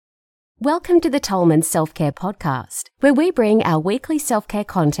Welcome to the Tolman Self-Care Podcast, where we bring our weekly self-care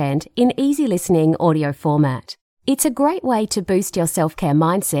content in easy listening audio format. It's a great way to boost your self-care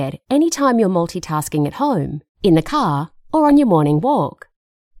mindset anytime you're multitasking at home, in the car, or on your morning walk.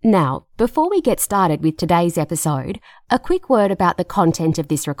 Now, before we get started with today's episode, a quick word about the content of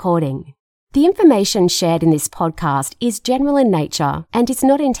this recording. The information shared in this podcast is general in nature and is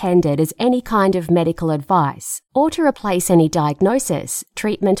not intended as any kind of medical advice or to replace any diagnosis,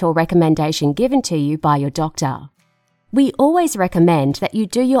 treatment or recommendation given to you by your doctor. We always recommend that you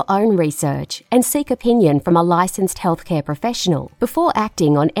do your own research and seek opinion from a licensed healthcare professional before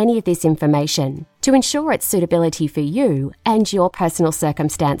acting on any of this information to ensure its suitability for you and your personal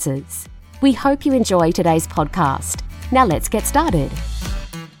circumstances. We hope you enjoy today's podcast. Now let's get started.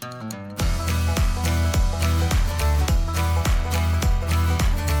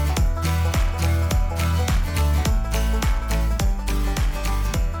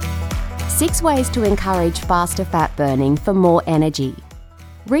 Six ways to encourage faster fat burning for more energy.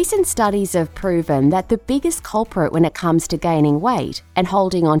 Recent studies have proven that the biggest culprit when it comes to gaining weight and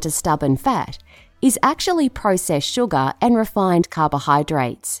holding on to stubborn fat is actually processed sugar and refined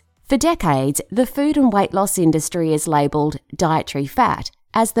carbohydrates. For decades, the food and weight loss industry has labelled dietary fat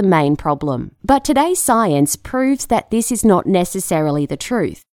as the main problem. But today's science proves that this is not necessarily the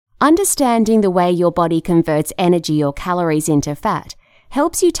truth. Understanding the way your body converts energy or calories into fat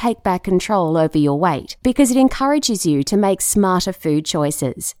helps you take back control over your weight because it encourages you to make smarter food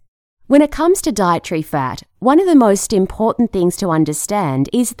choices. When it comes to dietary fat, one of the most important things to understand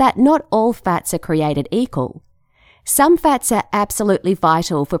is that not all fats are created equal. Some fats are absolutely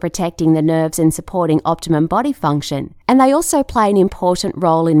vital for protecting the nerves and supporting optimum body function, and they also play an important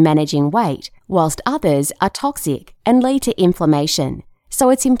role in managing weight, whilst others are toxic and lead to inflammation, so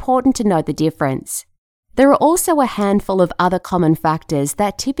it's important to know the difference. There are also a handful of other common factors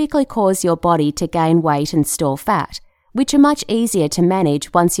that typically cause your body to gain weight and store fat, which are much easier to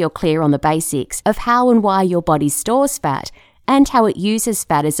manage once you're clear on the basics of how and why your body stores fat and how it uses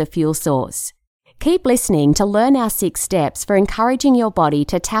fat as a fuel source. Keep listening to learn our 6 steps for encouraging your body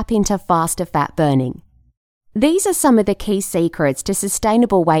to tap into faster fat burning. These are some of the key secrets to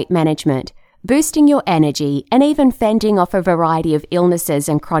sustainable weight management, boosting your energy and even fending off a variety of illnesses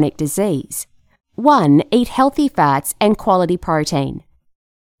and chronic disease. 1. Eat healthy fats and quality protein.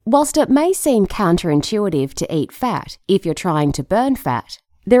 Whilst it may seem counterintuitive to eat fat if you're trying to burn fat,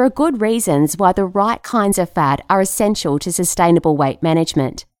 there are good reasons why the right kinds of fat are essential to sustainable weight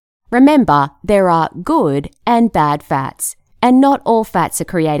management. Remember, there are good and bad fats, and not all fats are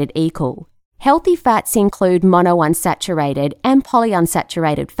created equal. Healthy fats include monounsaturated and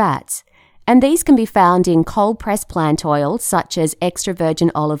polyunsaturated fats, and these can be found in cold-pressed plant oils such as extra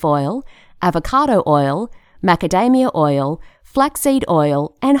virgin olive oil, avocado oil, macadamia oil, flaxseed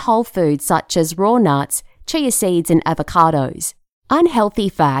oil, and whole foods such as raw nuts, chia seeds, and avocados. Unhealthy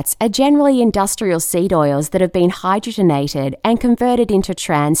fats are generally industrial seed oils that have been hydrogenated and converted into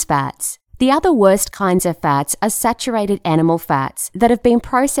trans fats. The other worst kinds of fats are saturated animal fats that have been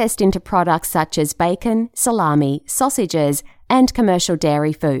processed into products such as bacon, salami, sausages, and commercial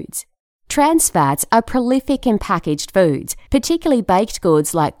dairy foods. Trans fats are prolific in packaged foods, particularly baked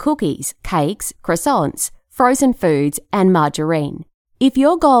goods like cookies, cakes, croissants, frozen foods, and margarine. If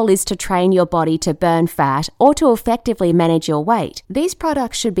your goal is to train your body to burn fat or to effectively manage your weight, these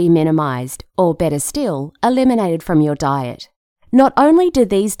products should be minimized, or better still, eliminated from your diet. Not only do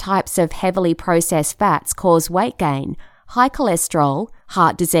these types of heavily processed fats cause weight gain, high cholesterol,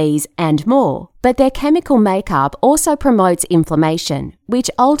 heart disease, and more, but their chemical makeup also promotes inflammation,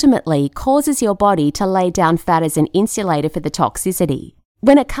 which ultimately causes your body to lay down fat as an insulator for the toxicity.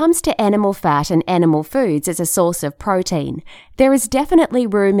 When it comes to animal fat and animal foods as a source of protein, there is definitely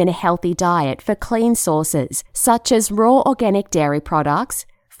room in a healthy diet for clean sources, such as raw organic dairy products,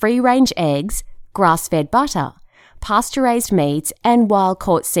 free-range eggs, grass-fed butter, pasture-raised meats, and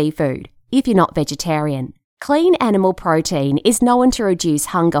wild-caught seafood, if you're not vegetarian. Clean animal protein is known to reduce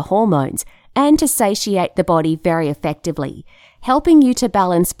hunger hormones and to satiate the body very effectively, helping you to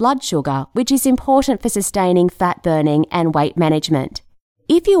balance blood sugar, which is important for sustaining fat burning and weight management.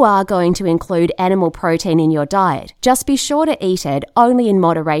 If you are going to include animal protein in your diet, just be sure to eat it only in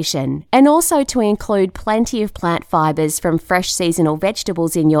moderation, and also to include plenty of plant fibers from fresh seasonal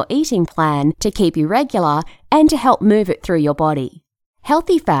vegetables in your eating plan to keep you regular and to help move it through your body.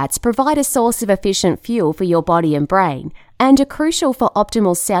 Healthy fats provide a source of efficient fuel for your body and brain and are crucial for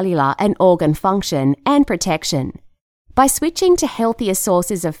optimal cellular and organ function and protection. By switching to healthier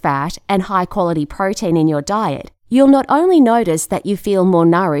sources of fat and high-quality protein in your diet, You'll not only notice that you feel more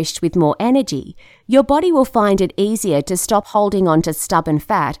nourished with more energy, your body will find it easier to stop holding on to stubborn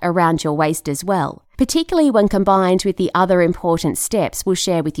fat around your waist as well, particularly when combined with the other important steps we'll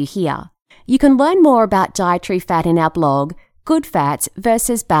share with you here. You can learn more about dietary fat in our blog, Good Fats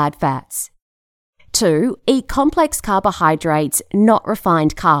versus Bad Fats. 2. Eat complex carbohydrates, not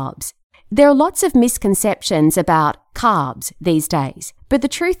refined carbs. There are lots of misconceptions about carbs these days, but the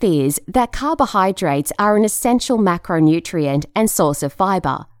truth is that carbohydrates are an essential macronutrient and source of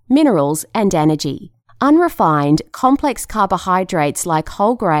fiber, minerals, and energy. Unrefined, complex carbohydrates like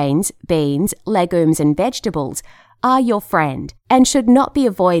whole grains, beans, legumes, and vegetables are your friend and should not be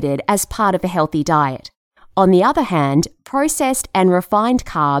avoided as part of a healthy diet. On the other hand, processed and refined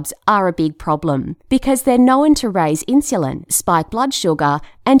carbs are a big problem because they're known to raise insulin, spike blood sugar,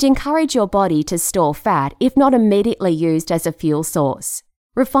 and encourage your body to store fat if not immediately used as a fuel source.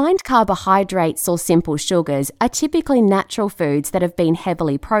 Refined carbohydrates or simple sugars are typically natural foods that have been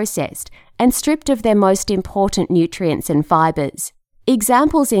heavily processed and stripped of their most important nutrients and fibers.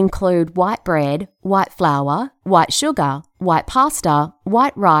 Examples include white bread, white flour, white sugar, white pasta,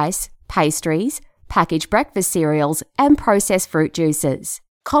 white rice, pastries, packaged breakfast cereals, and processed fruit juices.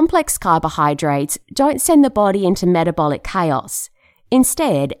 Complex carbohydrates don't send the body into metabolic chaos.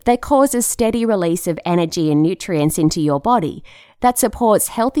 Instead, they cause a steady release of energy and nutrients into your body that supports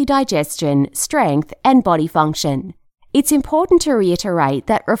healthy digestion, strength, and body function. It's important to reiterate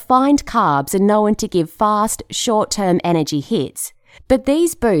that refined carbs are known to give fast, short-term energy hits, but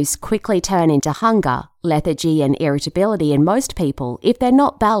these boosts quickly turn into hunger, lethargy, and irritability in most people if they're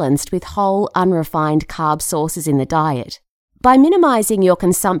not balanced with whole, unrefined carb sources in the diet. By minimizing your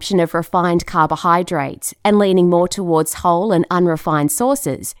consumption of refined carbohydrates and leaning more towards whole and unrefined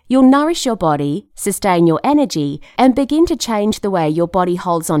sources, you'll nourish your body, sustain your energy, and begin to change the way your body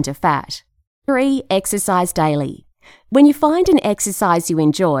holds onto fat. 3. Exercise daily. When you find an exercise you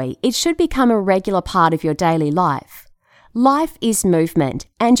enjoy, it should become a regular part of your daily life. Life is movement,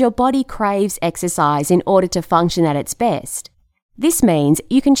 and your body craves exercise in order to function at its best. This means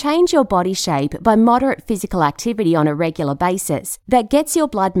you can change your body shape by moderate physical activity on a regular basis that gets your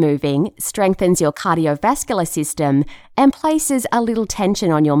blood moving, strengthens your cardiovascular system, and places a little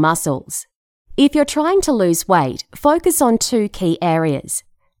tension on your muscles. If you're trying to lose weight, focus on 2 key areas.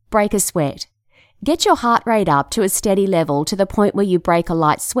 Break a sweat. Get your heart rate up to a steady level to the point where you break a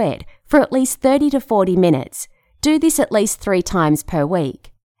light sweat for at least 30 to 40 minutes. Do this at least 3 times per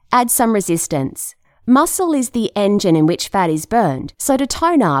week. Add some resistance. Muscle is the engine in which fat is burned, so to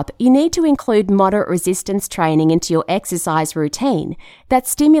tone up, you need to include moderate resistance training into your exercise routine that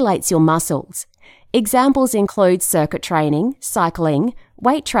stimulates your muscles. Examples include circuit training, cycling,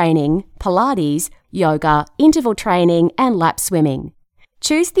 weight training, Pilates, yoga, interval training, and lap swimming.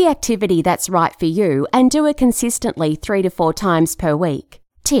 Choose the activity that's right for you and do it consistently 3 to 4 times per week.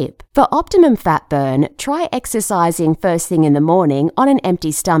 Tip: for optimum fat burn, try exercising first thing in the morning on an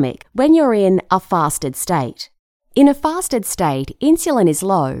empty stomach when you're in a fasted state. In a fasted state, insulin is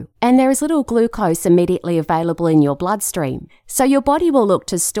low and there is little glucose immediately available in your bloodstream, so your body will look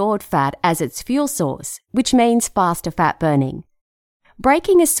to stored fat as its fuel source, which means faster fat burning.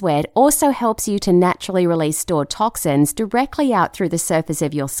 Breaking a sweat also helps you to naturally release stored toxins directly out through the surface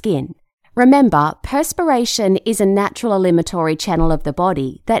of your skin. Remember, perspiration is a natural eliminatory channel of the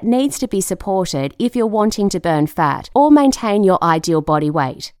body that needs to be supported if you're wanting to burn fat or maintain your ideal body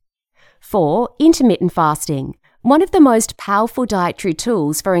weight. 4. Intermittent fasting. One of the most powerful dietary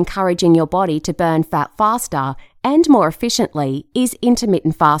tools for encouraging your body to burn fat faster and more efficiently is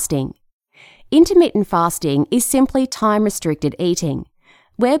intermittent fasting. Intermittent fasting is simply time-restricted eating,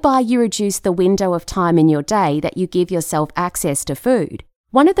 whereby you reduce the window of time in your day that you give yourself access to food.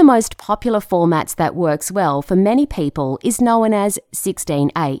 One of the most popular formats that works well for many people is known as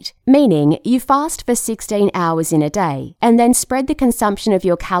 16-8, meaning you fast for 16 hours in a day and then spread the consumption of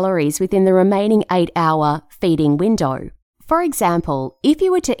your calories within the remaining 8-hour feeding window. For example, if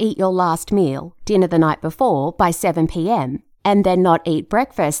you were to eat your last meal, dinner the night before, by 7 p.m, and then not eat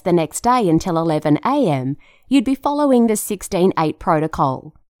breakfast the next day until 11 a.m, you'd be following the 16-8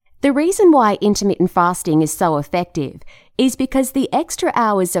 protocol. The reason why intermittent fasting is so effective is because the extra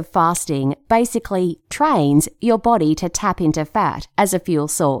hours of fasting basically trains your body to tap into fat as a fuel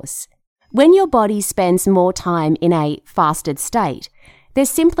source. When your body spends more time in a fasted state, there's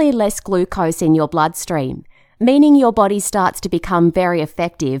simply less glucose in your bloodstream, meaning your body starts to become very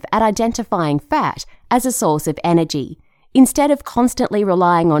effective at identifying fat as a source of energy, instead of constantly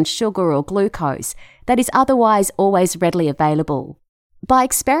relying on sugar or glucose that is otherwise always readily available. By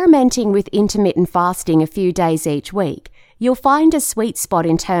experimenting with intermittent fasting a few days each week, you'll find a sweet spot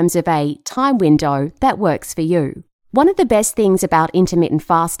in terms of a time window that works for you. One of the best things about intermittent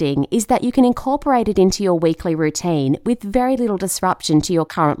fasting is that you can incorporate it into your weekly routine with very little disruption to your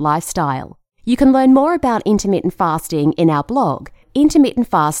current lifestyle. You can learn more about intermittent fasting in our blog, Intermittent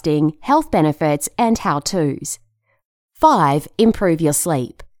Fasting, Health Benefits and How-Tos. 5. Improve your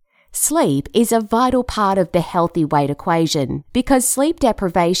sleep. Sleep is a vital part of the healthy weight equation because sleep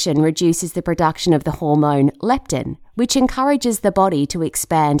deprivation reduces the production of the hormone leptin, which encourages the body to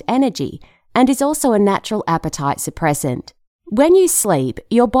expand energy and is also a natural appetite suppressant. When you sleep,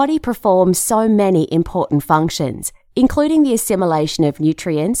 your body performs so many important functions, including the assimilation of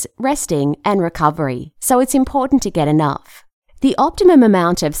nutrients, resting, and recovery, so it's important to get enough. The optimum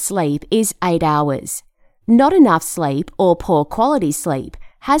amount of sleep is 8 hours. Not enough sleep or poor quality sleep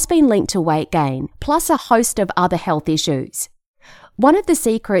has been linked to weight gain, plus a host of other health issues. One of the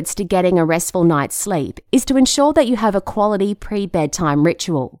secrets to getting a restful night's sleep is to ensure that you have a quality pre-bedtime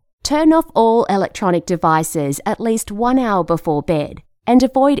ritual. Turn off all electronic devices at least 1 hour before bed and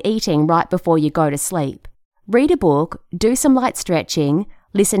avoid eating right before you go to sleep. Read a book, do some light stretching,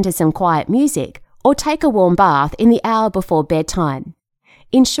 listen to some quiet music, or take a warm bath in the hour before bedtime.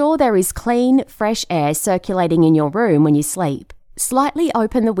 Ensure there is clean, fresh air circulating in your room when you sleep. Slightly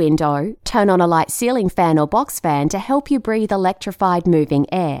open the window, turn on a light ceiling fan or box fan to help you breathe electrified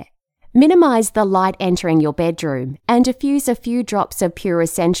moving air. Minimize the light entering your bedroom and diffuse a few drops of pure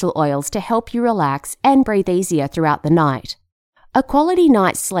essential oils to help you relax and breathe easier throughout the night. A quality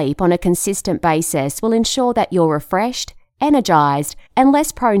night's sleep on a consistent basis will ensure that you're refreshed, energized, and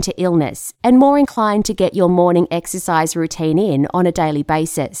less prone to illness, and more inclined to get your morning exercise routine in on a daily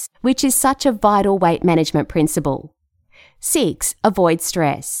basis, which is such a vital weight management principle. 6. Avoid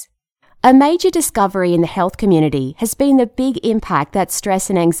stress. A major discovery in the health community has been the big impact that stress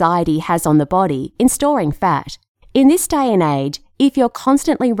and anxiety has on the body in storing fat. In this day and age, if you're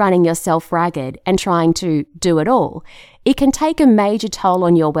constantly running yourself ragged and trying to do it all, it can take a major toll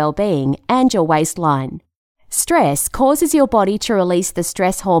on your well-being and your waistline. Stress causes your body to release the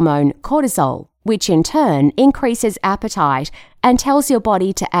stress hormone cortisol, which in turn increases appetite and tells your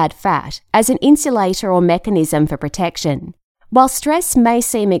body to add fat as an insulator or mechanism for protection. While stress may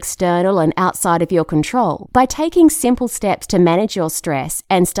seem external and outside of your control, by taking simple steps to manage your stress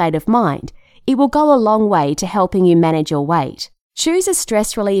and state of mind, it will go a long way to helping you manage your weight. Choose a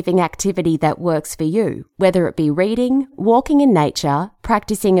stress-relieving activity that works for you, whether it be reading, walking in nature,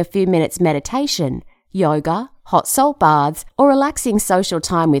 practicing a few minutes meditation, yoga, hot salt baths, or relaxing social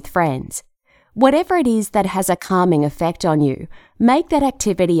time with friends. Whatever it is that has a calming effect on you, make that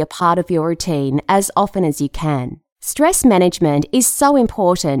activity a part of your routine as often as you can. Stress management is so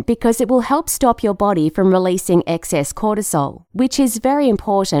important because it will help stop your body from releasing excess cortisol, which is very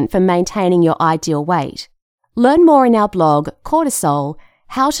important for maintaining your ideal weight. Learn more in our blog, Cortisol,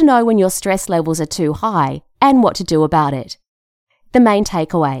 how to know when your stress levels are too high and what to do about it. The main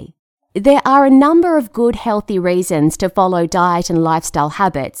takeaway. There are a number of good healthy reasons to follow diet and lifestyle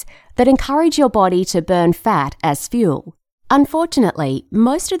habits that encourage your body to burn fat as fuel. Unfortunately,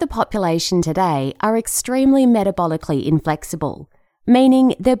 most of the population today are extremely metabolically inflexible,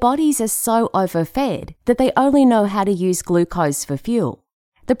 meaning their bodies are so overfed that they only know how to use glucose for fuel.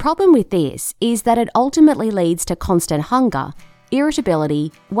 The problem with this is that it ultimately leads to constant hunger,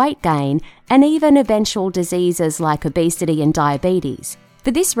 irritability, weight gain, and even eventual diseases like obesity and diabetes.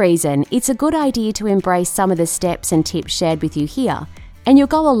 For this reason, it's a good idea to embrace some of the steps and tips shared with you here, and you'll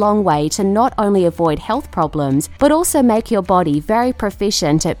go a long way to not only avoid health problems, but also make your body very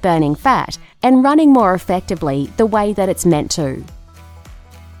proficient at burning fat and running more effectively the way that it's meant to.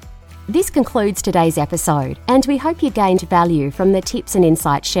 This concludes today's episode, and we hope you gained value from the tips and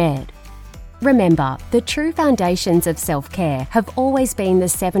insights shared. Remember, the true foundations of self-care have always been the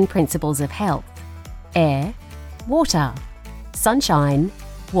 7 principles of health: air, water, sunshine,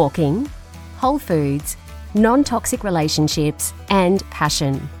 walking, whole foods, non-toxic relationships, and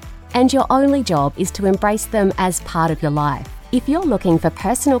passion. And your only job is to embrace them as part of your life. If you're looking for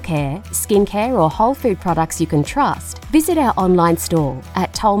personal care, skincare, or whole food products you can trust, visit our online store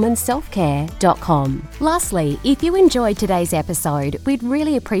at tolmanselfcare.com. Lastly, if you enjoyed today's episode, we'd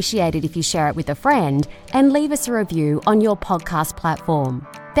really appreciate it if you share it with a friend and leave us a review on your podcast platform.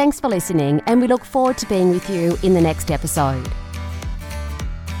 Thanks for listening, and we look forward to being with you in the next episode.